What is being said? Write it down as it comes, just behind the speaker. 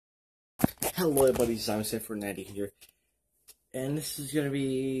Hello everybody, I'm for Natty here, and this is going to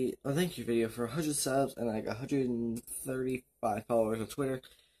be a thank you video for 100 subs and like 135 followers on Twitter.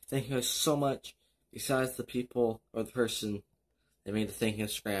 Thank you guys so much, besides the people or the person that made the thank you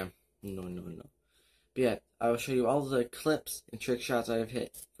Instagram. No. But yeah, I will show you all the clips and trick shots I have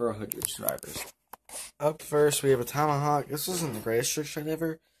hit for 100 subscribers. Up first, we have a tomahawk. This wasn't the greatest trick shot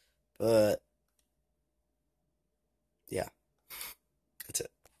ever, but yeah, that's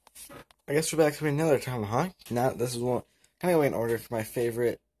it. I guess we're back to another tomahawk. Now, this is one kind of going in order from my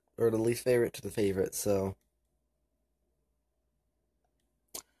favorite, or the least favorite to the favorite, so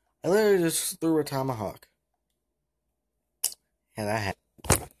I literally just threw a tomahawk. And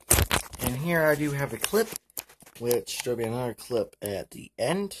and here I do have a clip, which there'll be another clip at the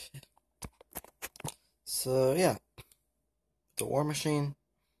end. So yeah, it's a war machine.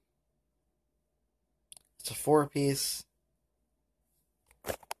 It's a 4-piece.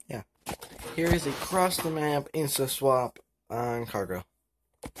 Yeah. Here is a cross the map insta swap on cargo.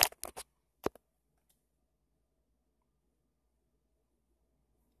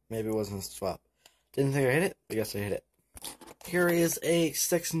 Maybe it wasn't a swap. Didn't think I hit it. I guess I hit it. Here is a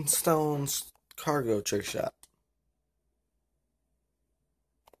Sticks and Stones cargo trick shot.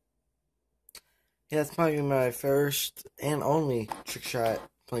 Yeah, that's probably my first and only trick shot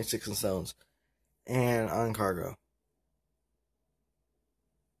playing Sticks and Stones and on cargo.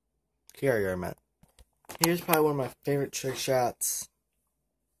 Carrier, I meant. Here's probably one of my favorite trick shots.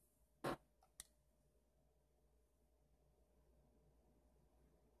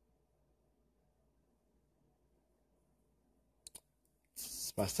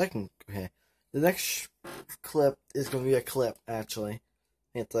 It's my second. Okay. The next clip is going to be a clip, actually.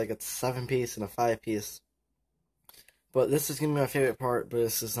 It's like a 7-piece and a 5-piece. But this is going to be my favorite part, but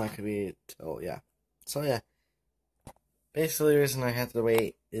this is not going to be till, yeah. So, yeah. Basically, the reason I had to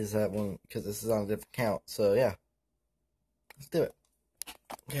wait is that one, because this is on a different account. So, yeah. Let's do it.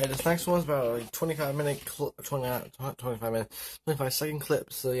 Okay, this next one's about like 25-minute, 25-second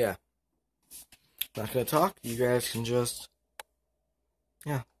clip. So, yeah. Not going to talk. You guys can just,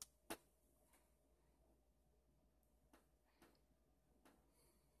 yeah.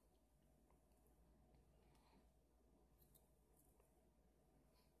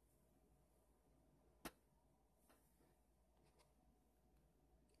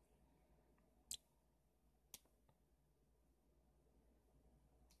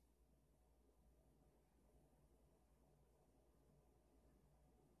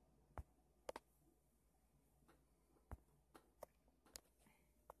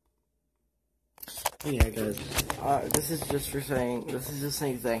 Yeah, guys, this is just saying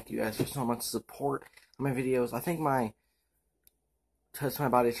thank you guys for so much support on my videos. I think my Touch My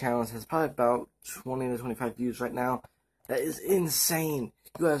Body challenge has probably about 20 to 25 views right now. That is insane.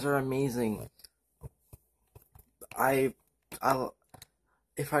 You guys are amazing. If I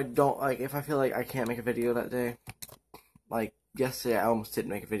feel like I can't make a video that day, like yesterday I almost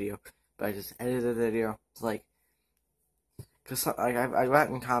didn't make a video, but I just edited the video. It's like, cause like I got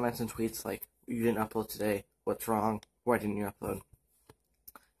in comments and tweets like, you didn't upload today, what's wrong, why didn't you upload?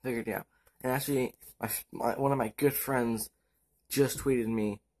 Figured it out. And actually, one of my good friends just tweeted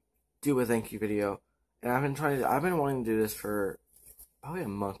me, do a thank you video. And I've been wanting to do this for probably a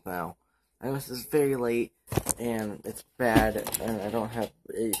month now. I know this is very late, and it's bad, and I don't have,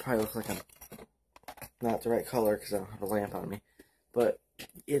 it probably looks like I'm not the right color, because I don't have a lamp on me. But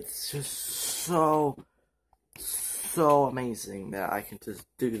it's just so amazing that I can just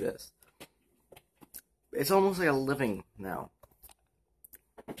do this. It's almost like a living now.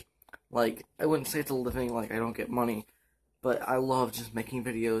 Like, I wouldn't say it's a living, like I don't get money, but I love just making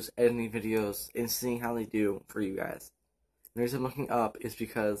videos, editing videos, and seeing how they do for you guys. And the reason I'm looking up is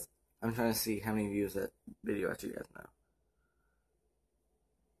because I'm trying to see how many views that video has, you guys know.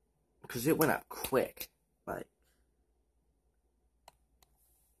 Because it went up quick. Like,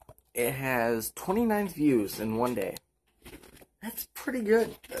 it has 29 views in one day. That's pretty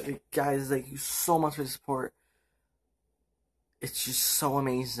good. Guys, thank you so much for the support. It's just so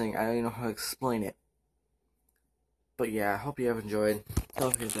amazing. I don't even know how to explain it. But yeah, I hope you have enjoyed.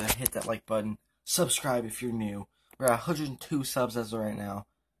 Don't forget to hit that like button. Subscribe if you're new. We're at 102 subs as of right now.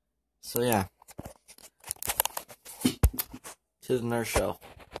 So yeah. To the nurse show.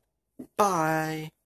 Bye.